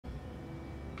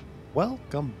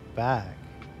Welcome back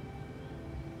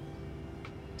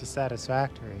to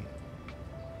Satisfactory.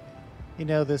 You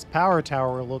know, this power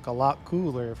tower would look a lot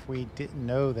cooler if we didn't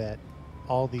know that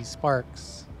all these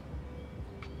sparks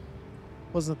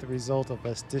wasn't the result of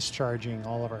us discharging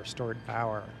all of our stored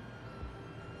power.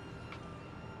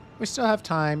 We still have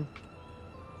time.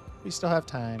 We still have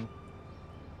time.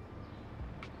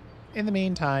 In the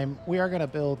meantime, we are going to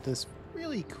build this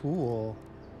really cool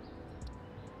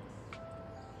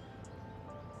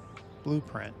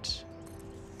blueprint.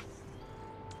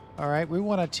 All right, we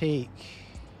want to take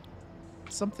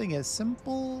something as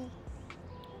simple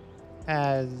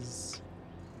as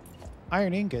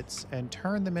iron ingots and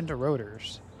turn them into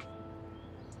rotors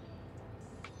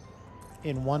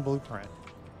in one blueprint.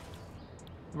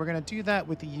 We're going to do that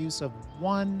with the use of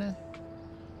one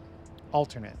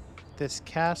alternate, this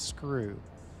cast screw.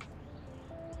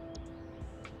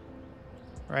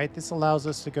 Right, this allows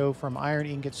us to go from iron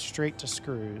ingots straight to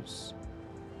screws.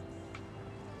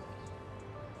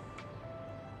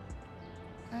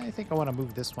 I think I want to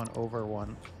move this one over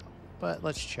one, but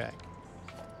let's check.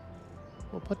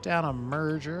 We'll put down a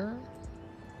merger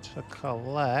to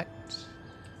collect,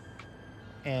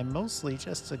 and mostly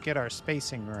just to get our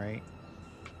spacing right.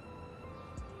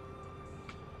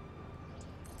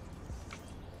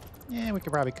 Yeah, we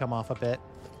could probably come off a bit.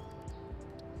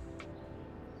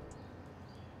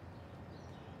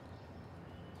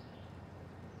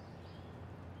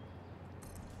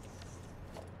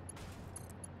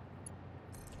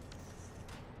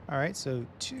 All right, so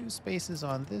 2 spaces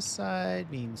on this side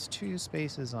means 2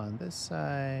 spaces on this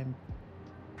side.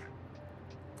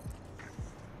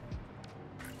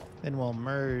 Then we'll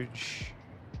merge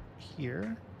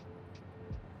here.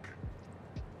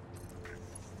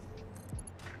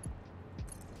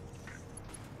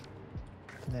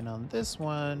 And then on this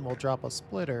one, we'll drop a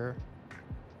splitter.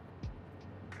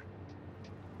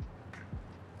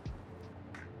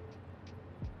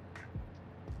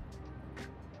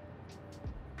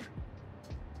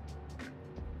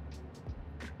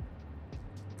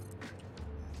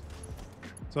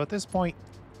 So at this point,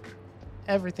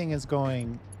 everything is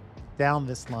going down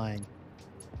this line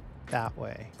that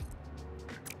way.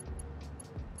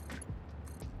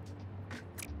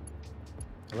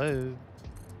 Hello.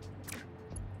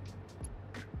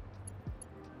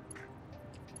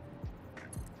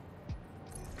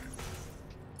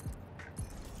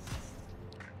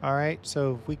 All right,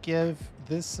 so if we give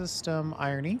this system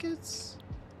iron ingots,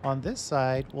 on this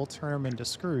side, we'll turn them into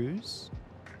screws,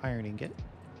 iron ingot.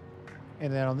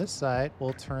 And then on this side,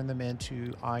 we'll turn them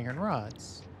into iron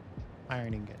rods,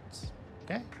 iron ingots,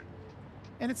 okay?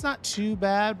 And it's not too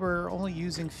bad. We're only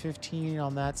using 15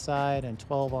 on that side and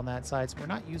 12 on that side, so we're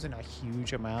not using a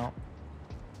huge amount.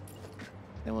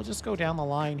 Then we'll just go down the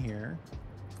line here.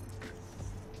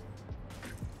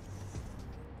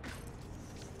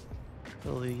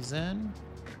 Fill these in.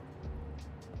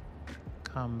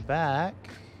 Come back.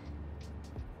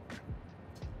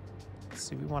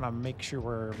 See, we want to make sure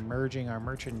we're merging our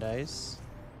merchandise.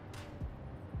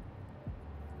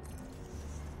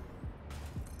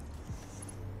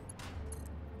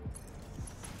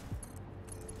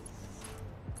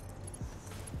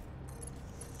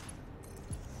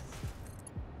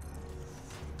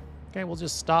 Okay, we'll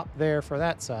just stop there for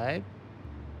that side.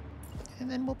 And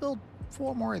then we'll build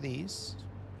 4 more of these.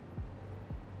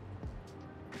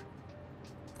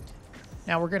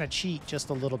 Now we're going to cheat just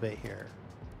a little bit here.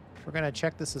 We're going to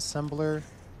check this assembler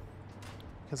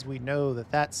because we know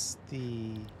that that's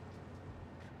the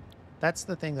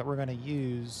thing that we're going to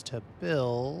use to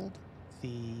build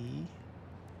the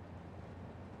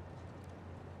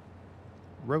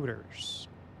rotors.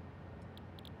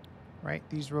 Right?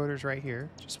 These rotors right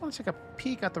here. Just want to take a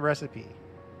peek at the recipe.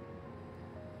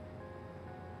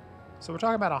 So we're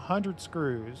talking about 100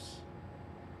 screws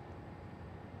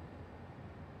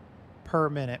per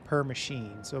minute per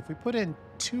machine. So if we put in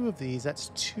 2 of these,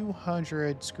 that's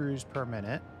 200 screws per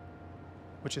minute,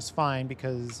 which is fine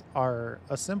because our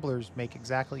assemblers make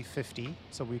exactly 50.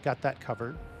 So we've got that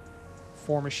covered.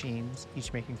 4 machines,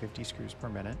 each making 50 screws per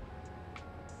minute.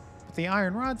 But the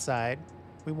iron rod side,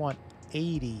 we want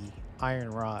 80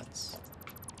 iron rods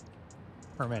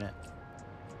per minute.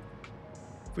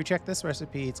 If we check this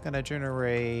recipe, it's going to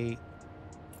generate...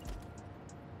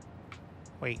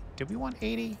 Wait, did we want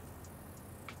 80?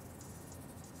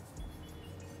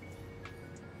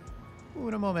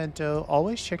 Un momento.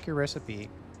 Always check your recipe.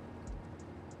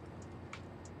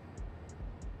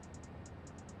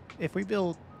 If we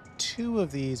build 2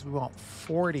 of these, we want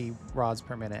 40 rods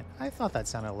per minute. I thought that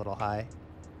sounded a little high.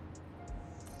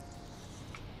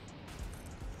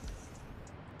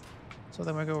 So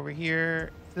then we go over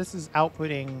here. This is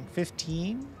outputting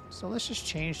 15. So let's just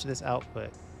change this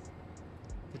output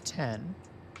to 10.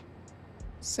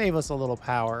 Save us a little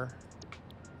power.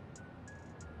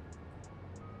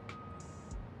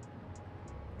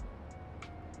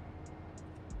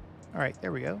 All right,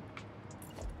 there we go.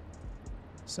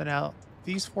 So now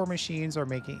these 4 machines are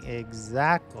making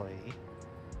exactly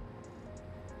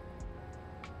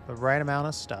the right amount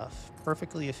of stuff,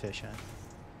 perfectly efficient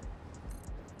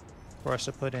for us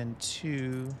to put in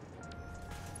 2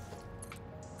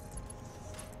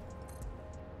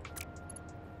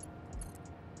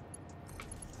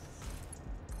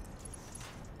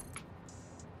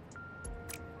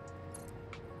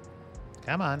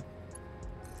 come on.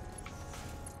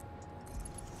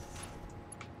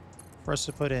 For us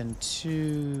to put in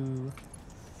 2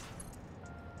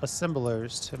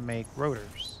 assemblers to make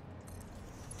rotors.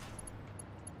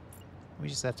 We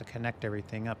just have to connect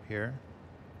everything up here.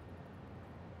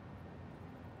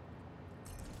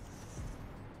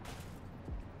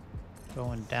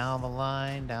 Going down the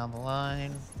line, down the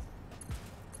line.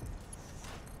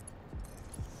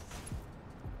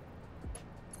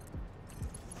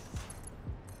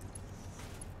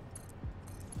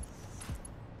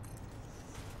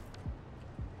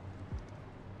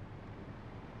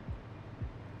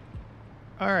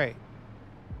 All right.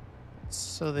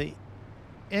 So the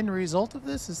end result of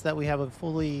this is that we have a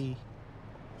fully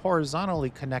horizontally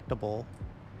connectable.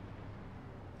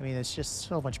 I mean, it's just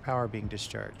so much power being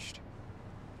discharged.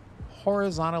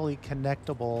 Horizontally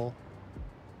connectable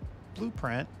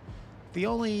blueprint. The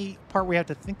only part we have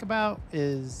to think about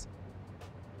is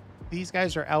these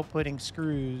guys are outputting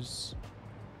screws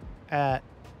at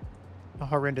a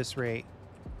horrendous rate,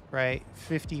 right?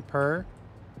 50 per.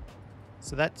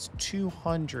 So that's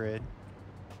 200.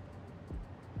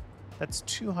 That's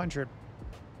 200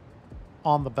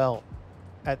 on the belt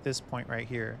at this point right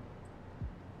here.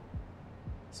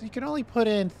 So you can only put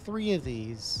in 3 of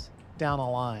these down a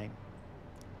line.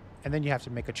 And then you have to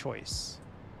make a choice.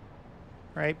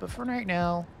 Right? But for right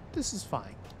now, this is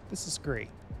fine. This is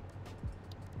great.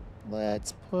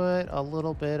 Let's put a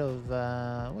little bit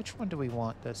of... which one do we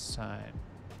want this time?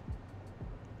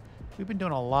 We've been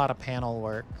doing a lot of panel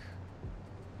work.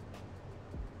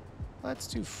 Let's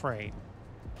do frame.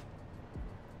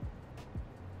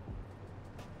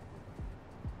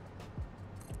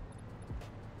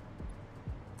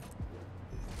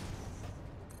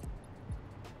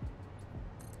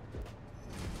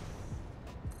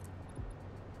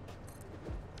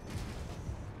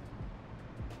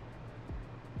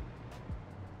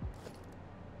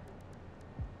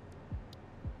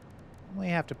 We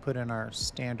have to put in our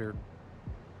standard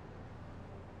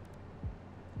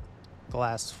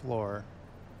glass floor.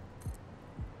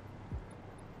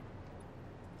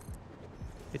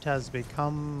 It has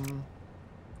become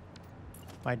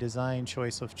my design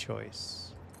choice of choice.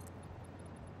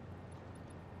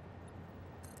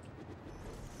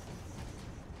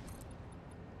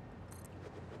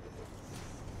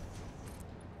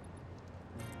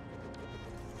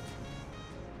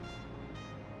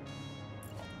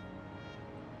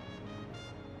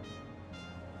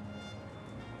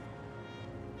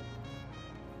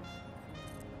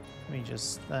 Let me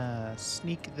just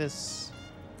sneak this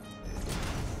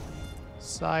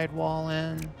sidewall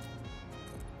in.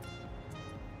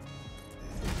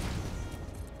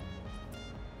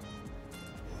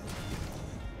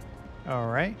 All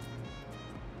right.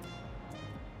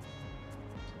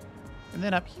 And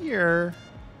then up here,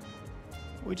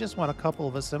 we just want a couple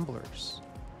of assemblers.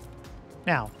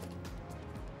 Now,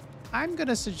 I'm going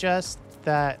to suggest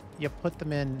that you put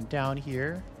them in down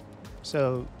here.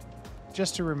 So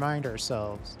just to remind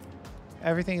ourselves,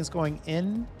 everything is going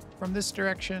in from this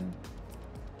direction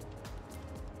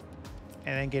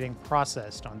and then getting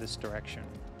processed on this direction.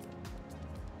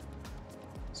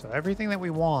 So everything that we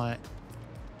want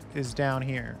is down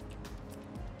here.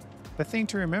 The thing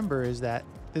to remember is that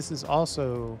this is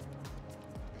also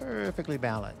perfectly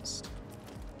balanced.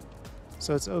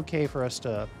 So it's okay for us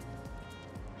to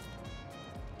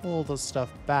pull the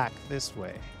stuff back this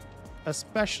way,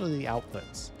 especially the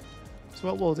outputs. So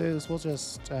what we'll do is we'll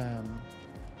just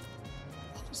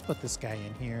put this guy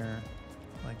in here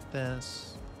like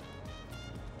this.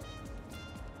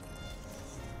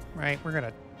 Right, we're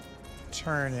gonna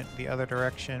turn it the other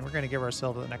direction. We're gonna give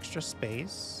ourselves an extra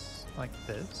space like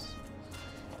this.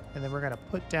 And then we're gonna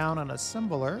put down an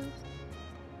assembler.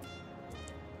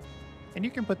 And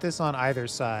you can put this on either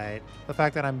side. The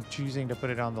fact that I'm choosing to put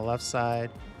it on the left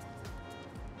side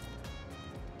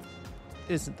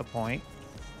isn't the point.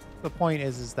 The point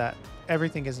is that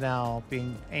everything is now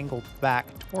being angled back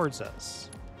towards us.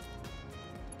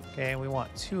 Okay, we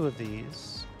want 2 of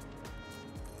these.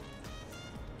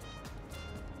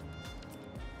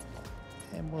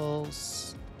 And we'll...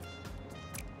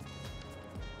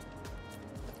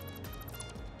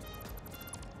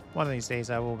 One of these days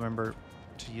I will remember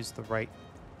to use the right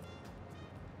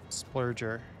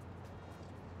splurger.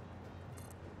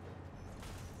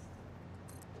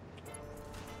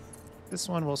 This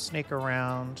one will snake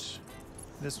around.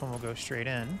 This one will go straight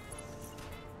in.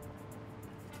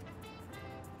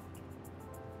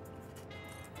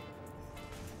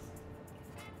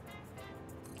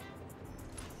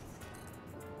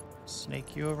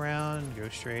 Snake you around, go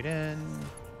straight in,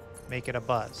 make it a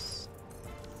bus.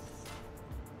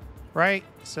 Right?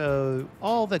 So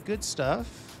all the good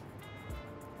stuff,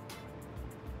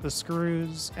 the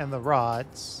screws and the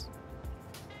rods,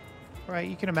 right?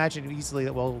 You can imagine easily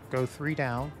that we'll go 3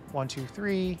 down, 1, 2,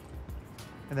 3,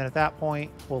 and then at that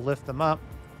point we'll lift them up.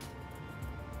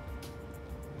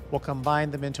 We'll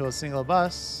combine them into a single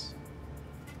bus,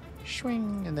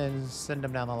 swing, and then send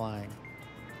them down the line.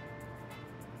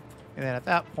 And then at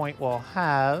that point, we'll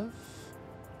have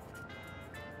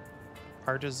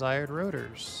our desired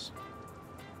rotors.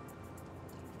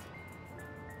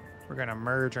 We're going to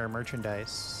merge our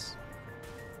merchandise.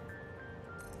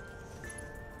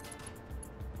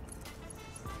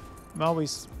 I'm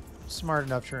always smart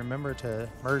enough to remember to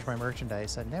merge my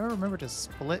merchandise. I never remember to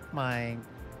split my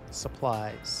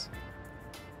supplies.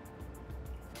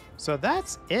 So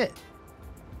that's it.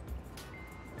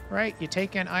 Right? You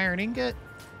take an iron ingot.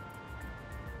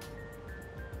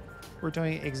 We're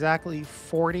doing exactly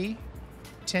 40,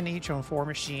 10 each on 4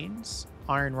 machines,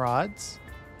 iron rods.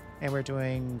 And we're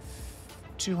doing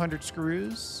 200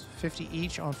 screws, 50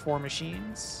 each on 4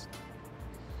 machines.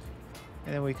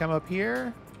 And then we come up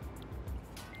here.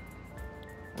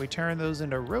 We turn those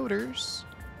into rotors.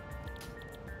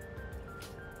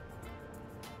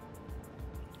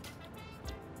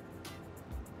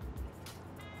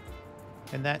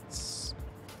 And that's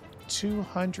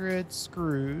 200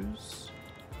 screws.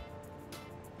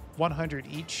 100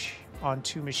 each on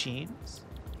 2 machines.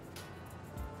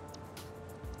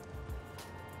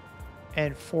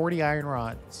 And 40 iron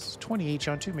rods, 20 each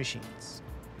on 2 machines.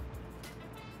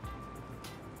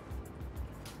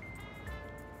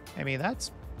 I mean, that's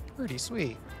pretty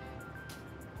sweet.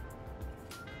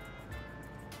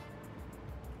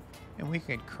 And we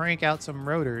can crank out some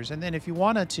rotors. And then if you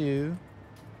wanted to,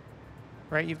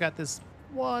 right, you've got this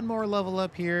one more level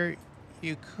up here.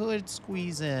 You could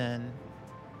squeeze in.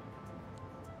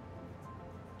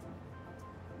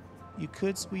 You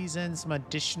could squeeze in some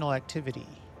additional activity.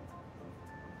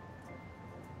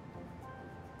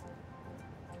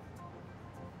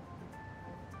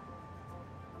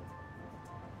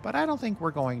 But I don't think we're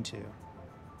going to.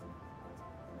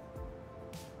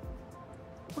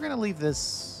 We're going to leave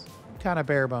this kind of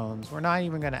bare bones. We're not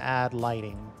even going to add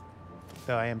lighting,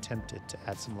 though I am tempted to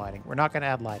add some lighting. We're not going to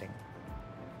add lighting.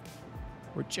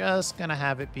 We're just going to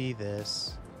have it be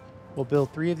this. We'll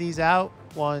build 3 of these out.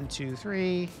 1, 2,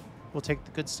 3. We'll take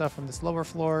the good stuff from this lower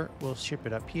floor. We'll ship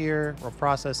it up here. We'll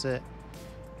process it.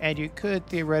 And you could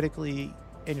theoretically,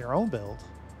 in your own build,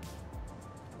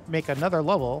 make another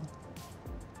level.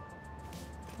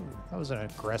 Ooh, that was an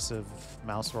aggressive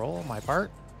mouse roll on my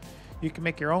part. You can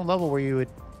make your own level where you would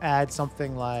add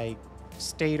something like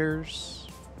stators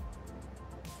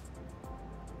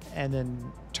and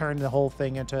then turn the whole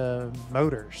thing into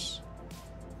motors.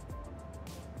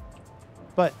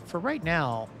 But for right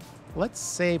now, let's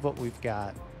save what we've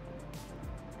got.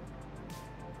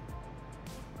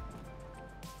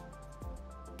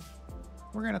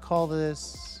 We're going to call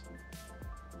this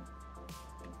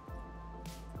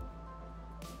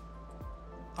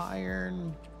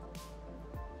iron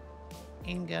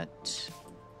ingot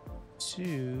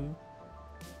to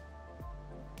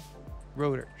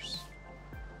rotors.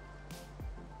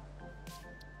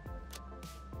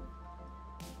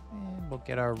 And we'll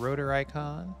get our rotor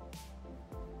icon.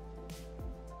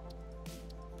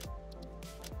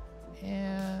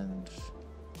 And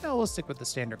no, we'll stick with the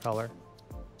standard color.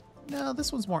 No,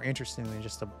 this one's more interesting than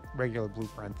just a regular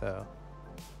blueprint, though.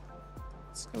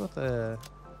 Let's go with a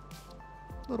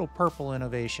little purple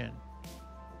innovation.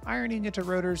 Iron ingot to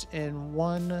rotors in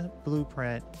 1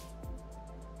 blueprint.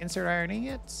 Insert iron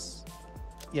ingots,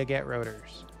 you get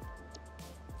rotors.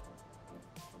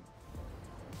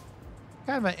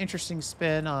 Kind of an interesting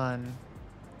spin on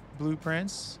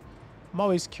blueprints. I'm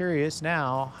always curious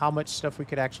now how much stuff we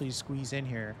could actually squeeze in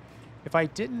here. If I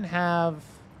didn't have...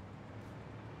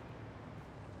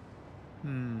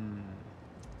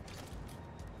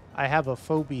 I have a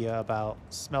phobia about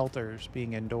smelters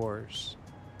being indoors.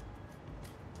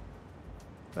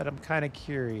 But I'm kind of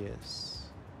curious.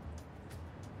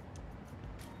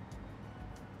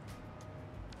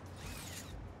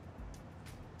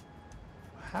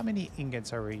 How many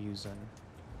ingots are we using?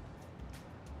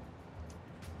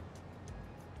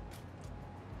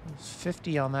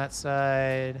 50 on that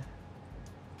side,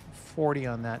 40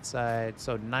 on that side,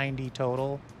 so 90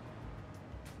 total.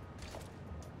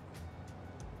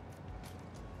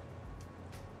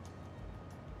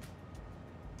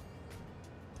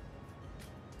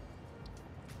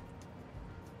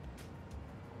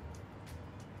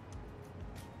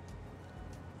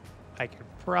 I could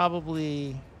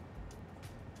probably...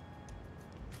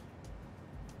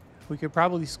 We could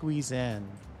probably squeeze in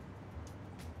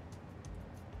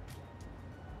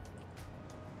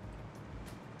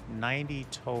 90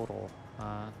 total.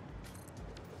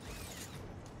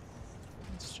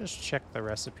 Let's just check the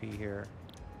recipe here.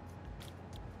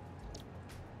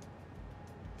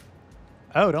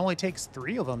 Oh, it only takes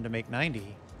 3 of them to make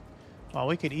 90. Well,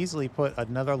 we could easily put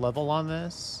another level on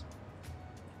this.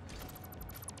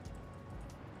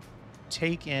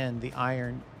 Take in the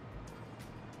iron.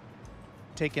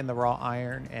 Take in the raw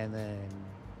iron and then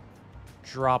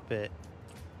drop it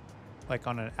like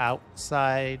on an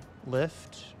outside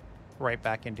lift right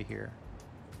back into here.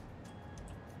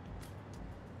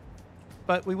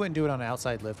 But we wouldn't do it on an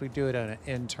outside lift. We'd do it on an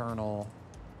internal.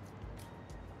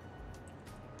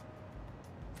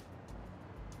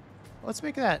 Let's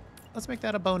make that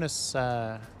a bonus.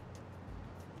 We'll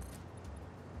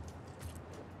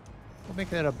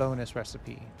make that a bonus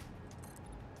recipe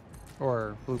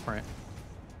or blueprint.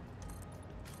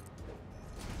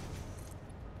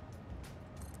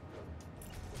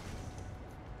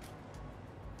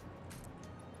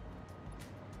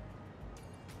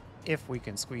 If we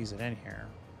can squeeze it in here.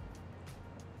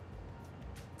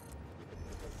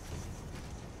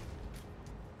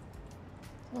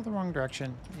 Oh, the wrong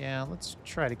direction. Yeah, let's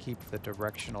try to keep the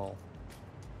directional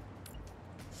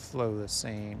flow the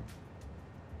same.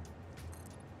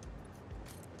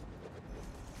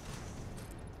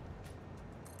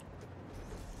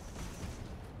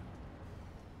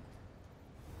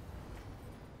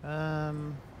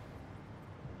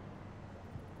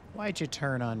 Why'd you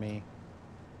turn on me?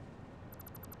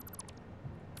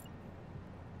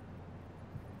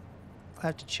 I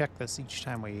have to check this each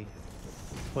time we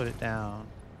put it down.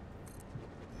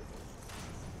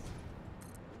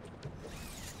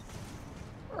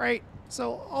 Right,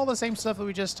 so all the same stuff that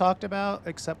we just talked about,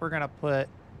 except we're gonna put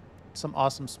some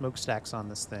awesome smokestacks on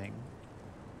this thing.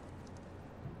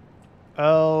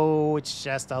 Oh, it's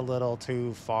just a little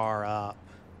too far up.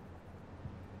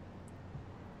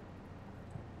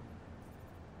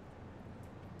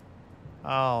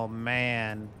 Oh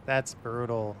man, that's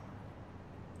brutal.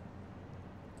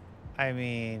 I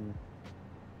mean,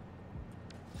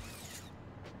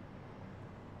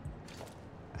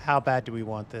 how bad do we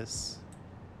want this?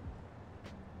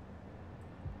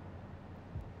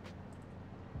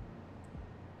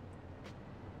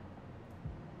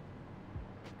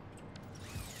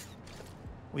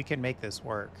 We can make this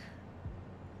work.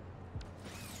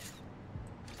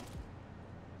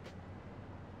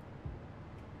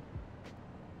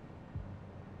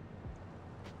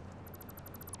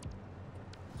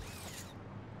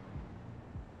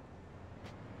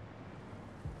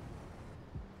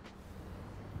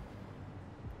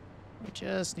 We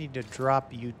just need to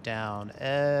drop you down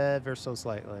ever so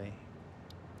slightly.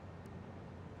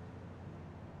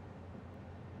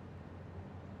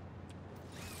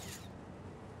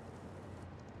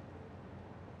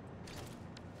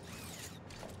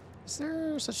 Is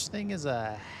there such thing as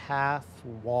a half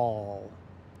wall?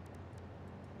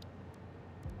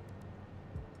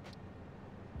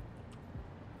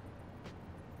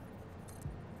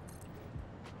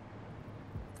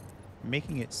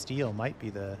 Making it steel might be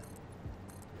the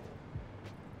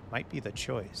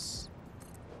choice.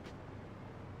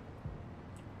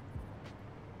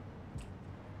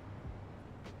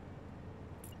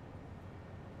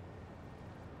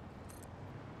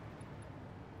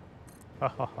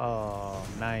 Oh,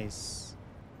 nice.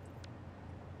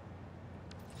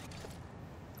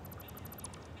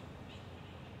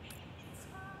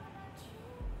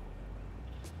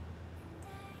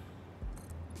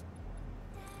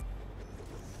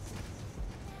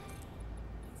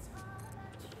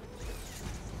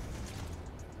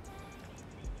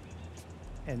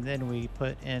 And then we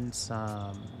put in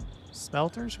some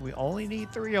smelters. We only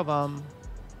need 3 of them.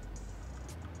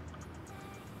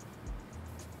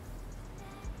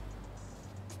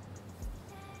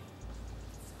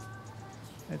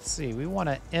 Let's see, we want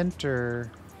to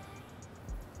enter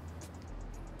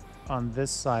on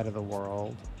this side of the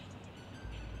world.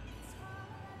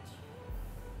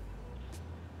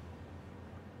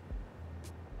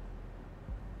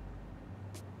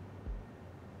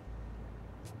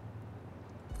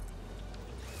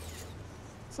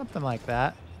 Something like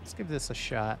that. Let's give this a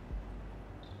shot.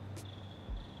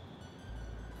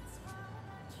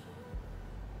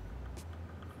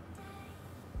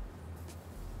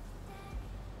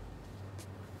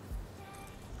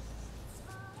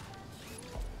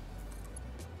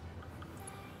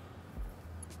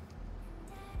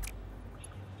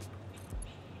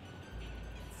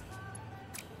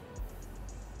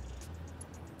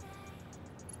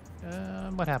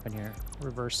 What happened here?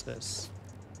 Reverse this.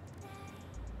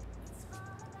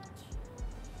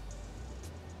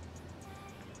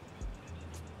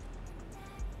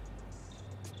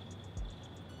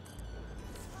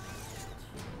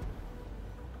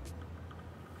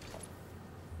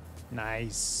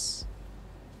 Nice.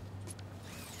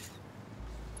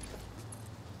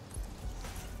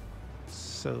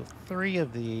 So 3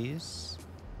 of these.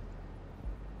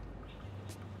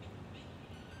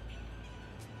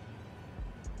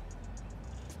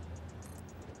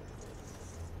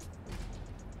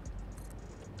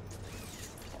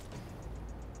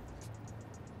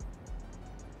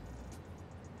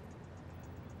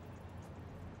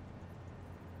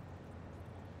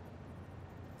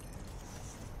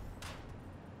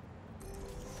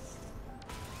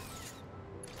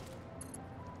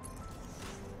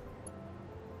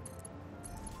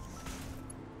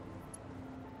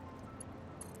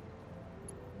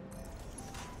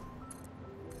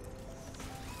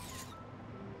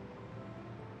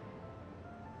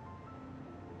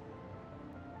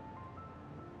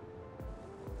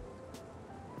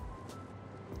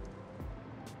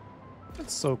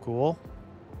 That's so cool.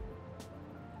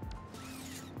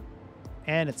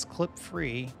 And it's clip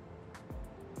free.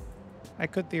 I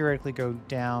could theoretically go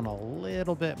down a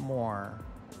little bit more,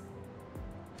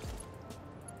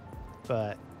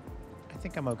 but I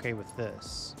think I'm okay with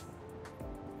this.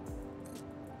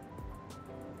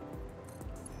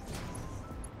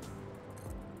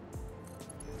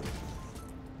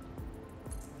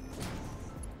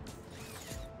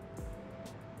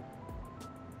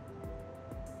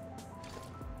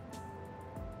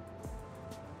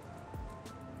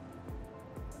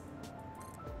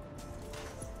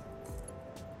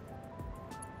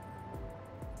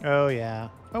 Oh, yeah.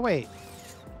 Oh, wait.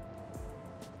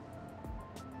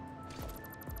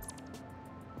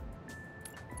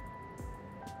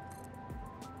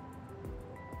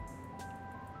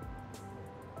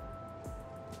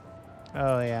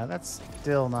 Oh, yeah. That's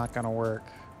still not going to work.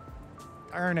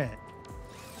 Darn it.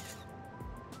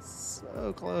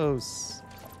 So close.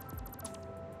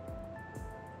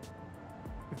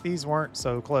 If these weren't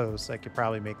so close, I could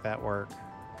probably make that work.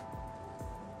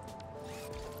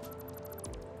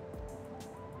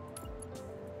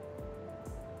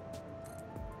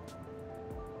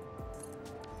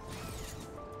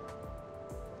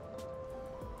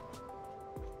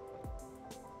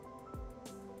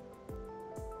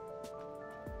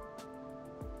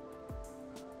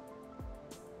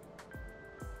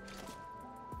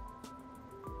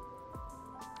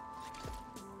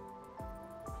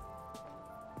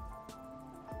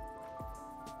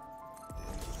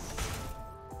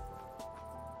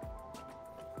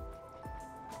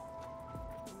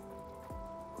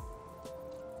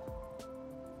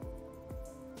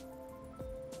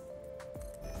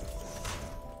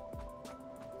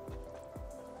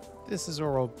 This is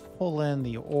where we'll pull in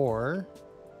the ore.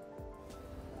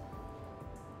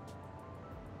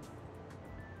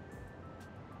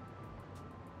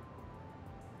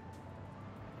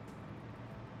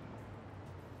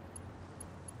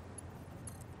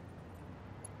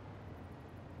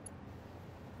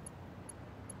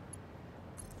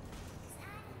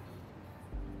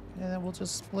 And then we'll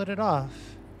just split it off.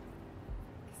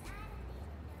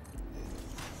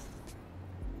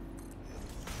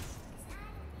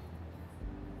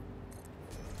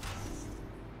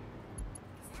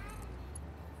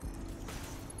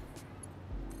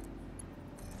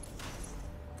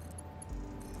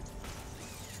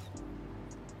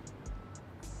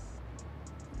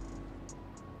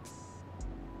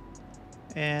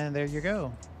 And there you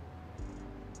go.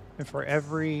 And for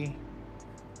every...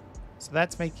 So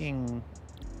that's making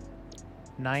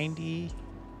 90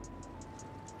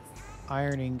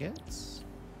 iron ingots.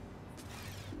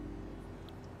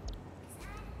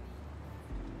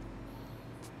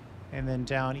 And then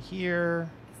down here,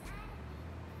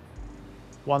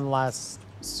 one last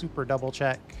super double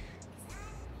check.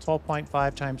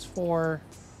 12.5 times 4.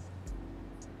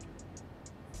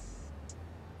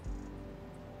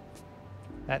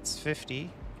 That's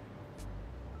 50.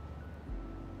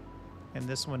 And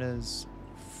this one is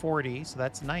 40, so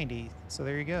that's 90. So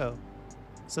there you go.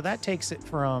 So that takes it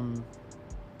from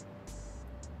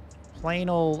plain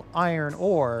old iron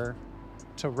ore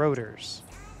to rotors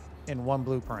in one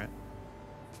blueprint.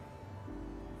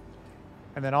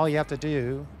 And then all you have to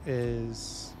do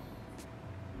is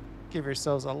give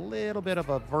yourselves a little bit of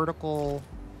a vertical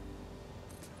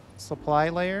supply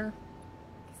layer.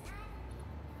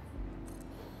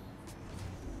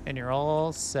 And you're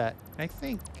all set. I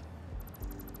think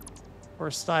for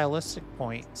stylistic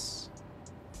points,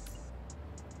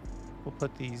 we'll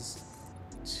put these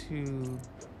two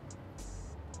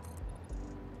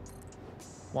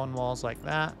one walls like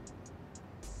that.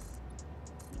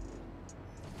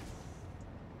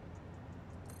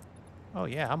 Oh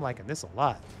yeah, I'm liking this a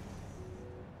lot.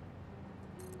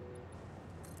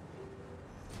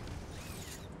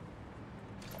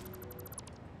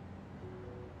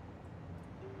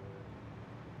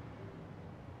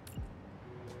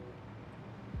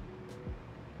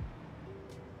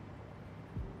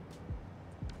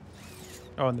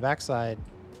 Oh, and the backside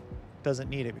doesn't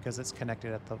need it because it's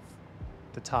connected at the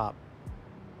top.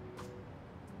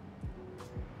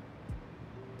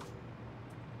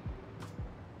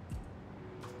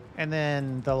 And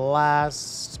then the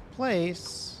last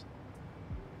place,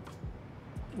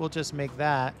 we'll just make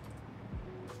that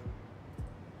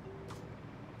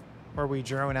where we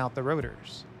drone out the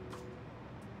rotors.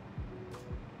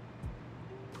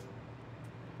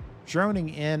 Droning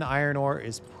in iron ore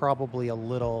is probably a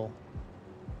little...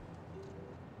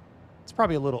 It's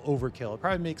probably a little overkill. It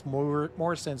probably makes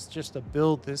more sense just to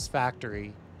build this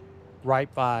factory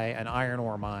right by an iron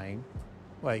ore mine.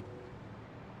 Like...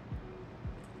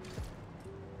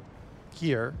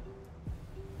 here,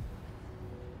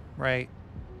 right,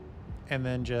 and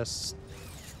then just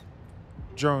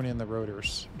drone in the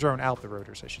rotors, drone out the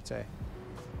rotors, I should say.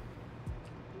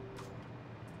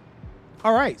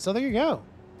 All right, so there you go.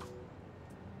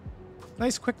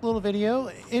 Nice, quick little video.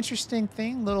 Interesting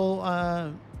thing, little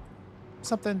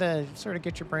something to sort of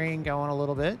get your brain going a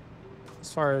little bit,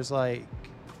 as far as like,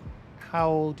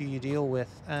 how do you deal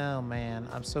with? Oh man,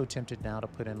 I'm so tempted now to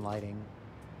put in lighting.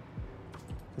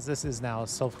 Because this is now a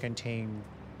self-contained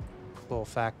little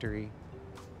factory.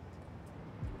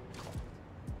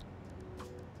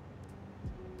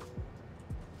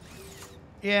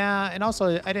 Yeah, and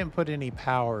also I didn't put any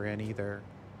power in either.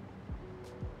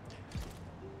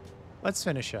 Let's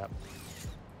finish up.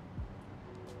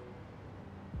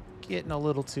 Getting a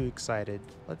little too excited.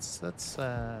 Let's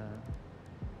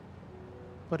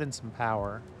put in some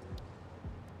power.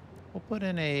 We'll put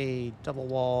in a double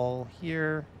wall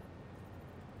here.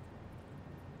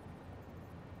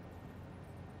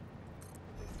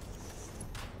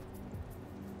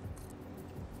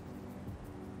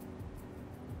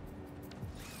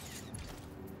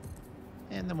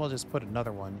 And then we'll just put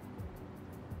another one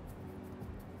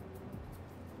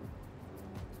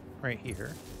right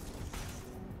here.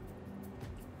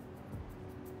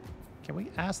 Can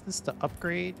we ask this to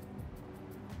upgrade?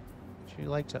 Would you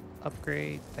like to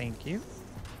upgrade? Thank you.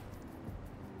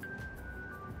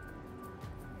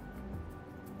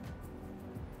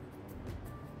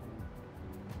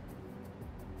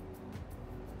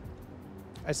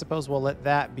 I suppose we'll let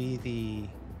that be the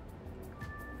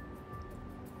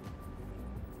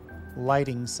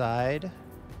lighting side,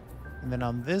 and then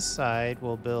on this side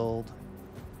we'll build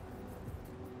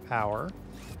power.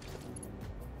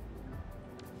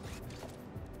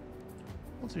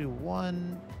 We'll do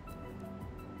one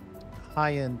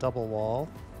high-end double wall.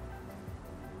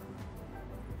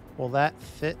 Will that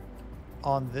fit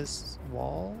on this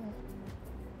wall?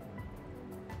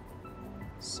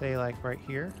 Say like right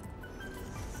here.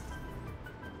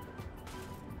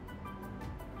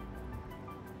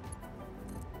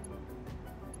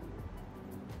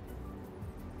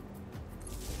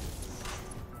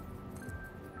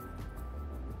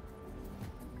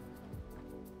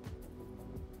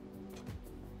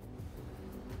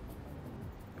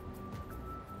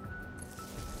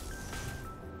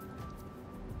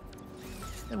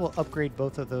 And we'll upgrade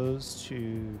both of those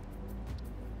to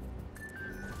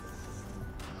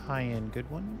high-end good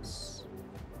ones.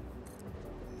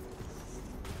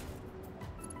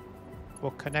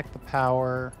 We'll connect the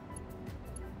power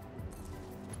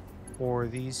for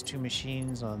these two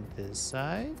machines on this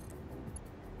side.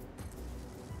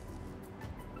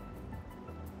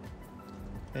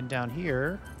 And down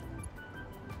here,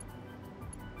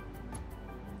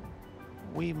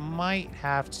 we might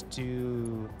have to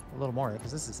do a little more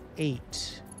because this is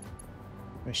 8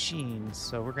 machines,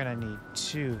 so we're gonna need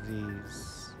 2 of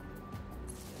these.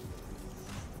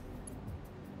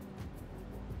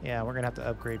 Yeah, we're gonna have to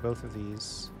upgrade both of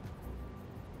these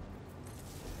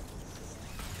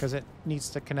because it needs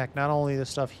to connect not only the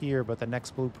stuff here but the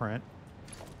next blueprint.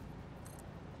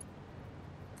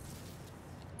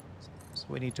 So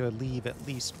We need to leave at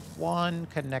least one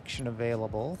connection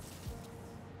available.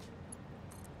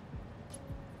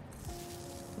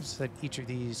 So that each of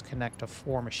these connect to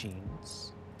 4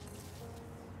 machines.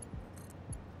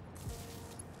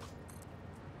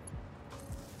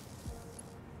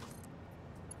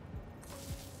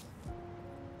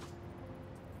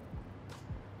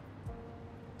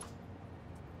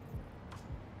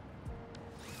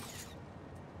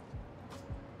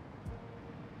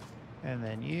 And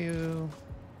then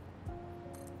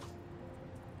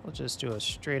we'll just do a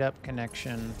straight up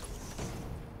connection.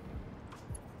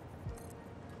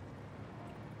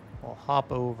 We'll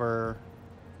hop over.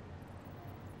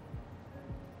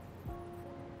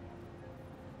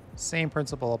 Same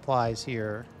principle applies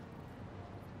here.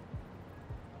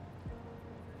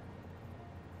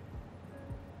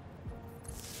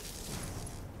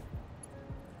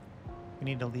 We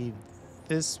need to leave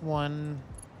this one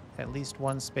at least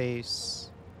one space.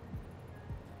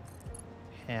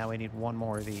 And we need one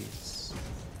more of these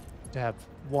to have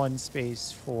one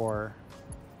space for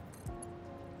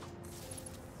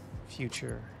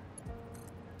future.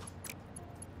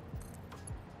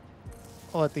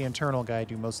 I'll let the internal guy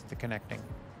do most of the connecting.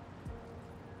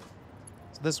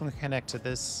 So this one can connect to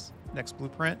this next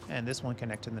blueprint, and this one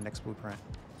connect to the next blueprint.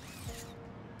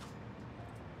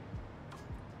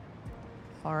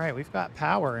 All right, we've got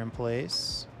power in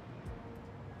place.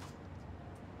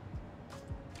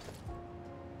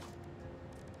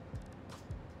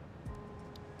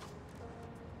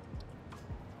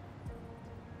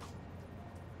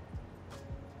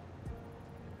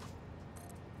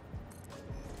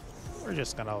 We're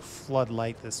just gonna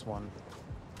floodlight this one.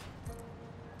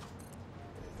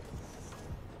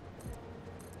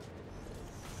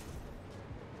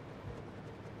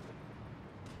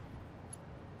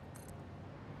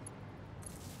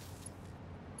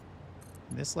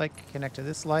 This light can connect to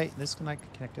this light, this can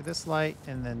connect to this light,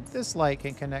 and then this light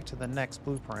can connect to the next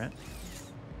blueprint.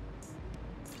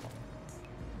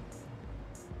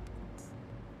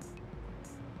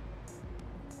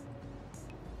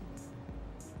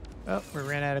 Oh, we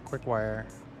ran out of quick wire.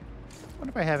 I wonder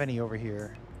if I have any over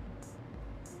here.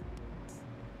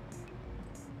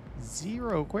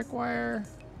 0 quick wire?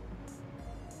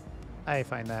 I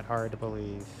find that hard to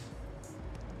believe.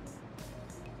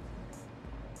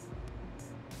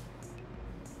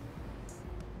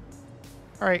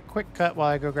 All right, quick cut while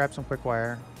I go grab some quick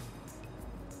wire.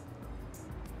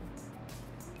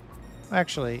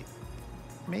 Actually,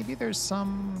 maybe there's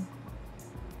some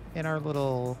in our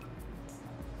little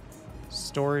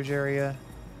storage area.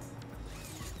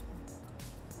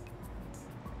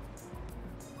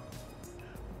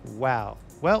 Wow.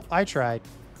 Well, I tried.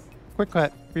 Quick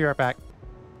cut. Be right back.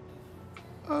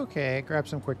 Okay, grab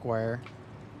some quick wire.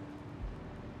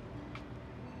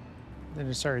 Then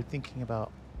I started thinking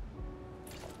about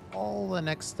all the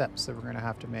next steps that we're going to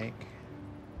have to make.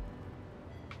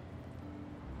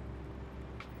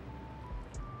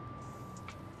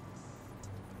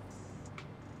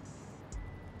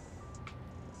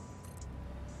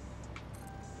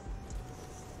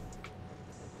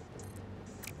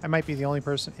 I might be the only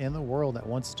person in the world that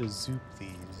wants to zoop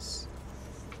these.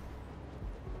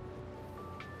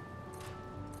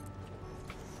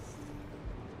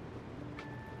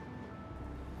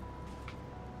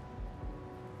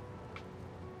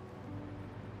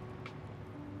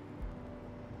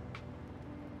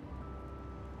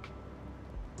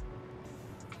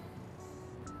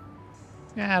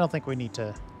 Yeah, I don't think we need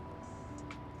to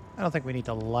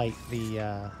light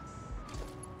the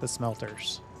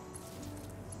smelters.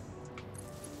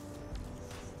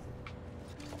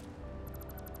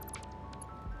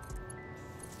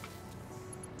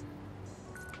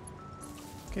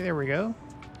 Okay, there we go.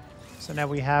 So now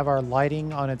we have our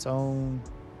lighting on its own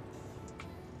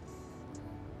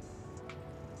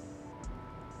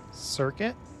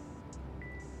circuit.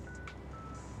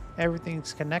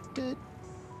 Everything's connected.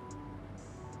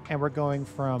 And we're going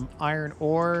from iron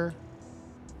ore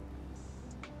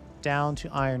down to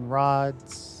iron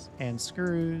rods and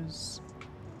screws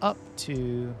up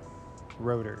to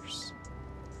rotors.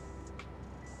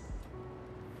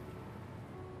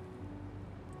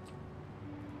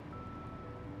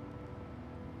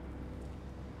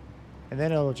 And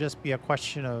then it'll just be a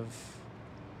question of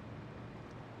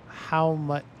how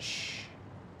much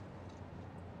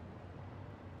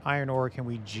iron ore can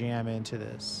we jam into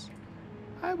this.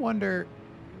 I wonder,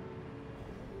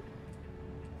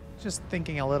 just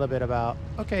thinking a little bit about,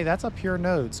 okay, that's a pure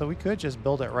node, so we could just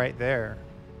build it right there.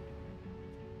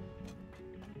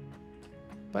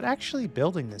 But actually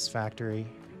building this factory,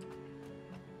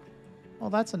 well,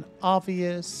 that's an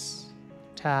obvious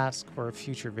task for a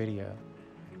future video.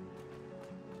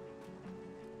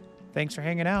 Thanks for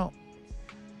hanging out.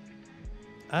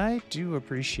 I do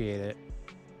appreciate it.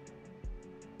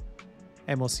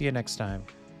 And we'll see you next time.